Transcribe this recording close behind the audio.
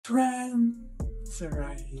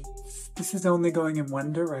Transites. This is only going in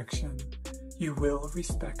one direction. You will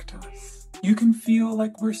respect us. You can feel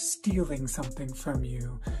like we're stealing something from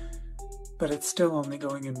you, but it's still only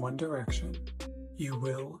going in one direction. You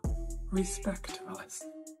will respect us.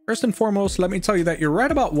 First and foremost, let me tell you that you're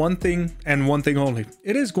right about one thing and one thing only.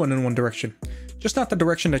 It is going in one direction, just not the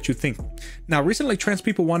direction that you think. Now, recently trans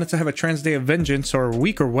people wanted to have a trans day of vengeance or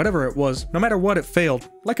week or whatever it was. No matter what, it failed,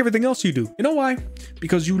 like everything else you do. You know why?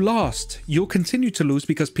 Because you lost. You'll continue to lose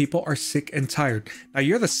because people are sick and tired. Now,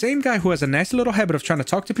 you're the same guy who has a nice little habit of trying to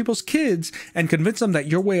talk to people's kids and convince them that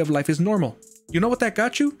your way of life is normal. You know what that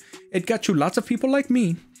got you? It got you lots of people like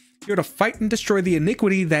me here to fight and destroy the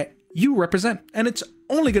iniquity that you represent, and it's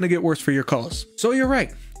only going to get worse for your cause. So you're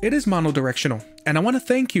right, it is monodirectional, and I want to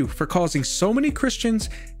thank you for causing so many Christians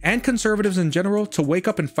and conservatives in general to wake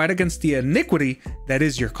up and fight against the iniquity that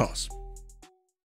is your cause.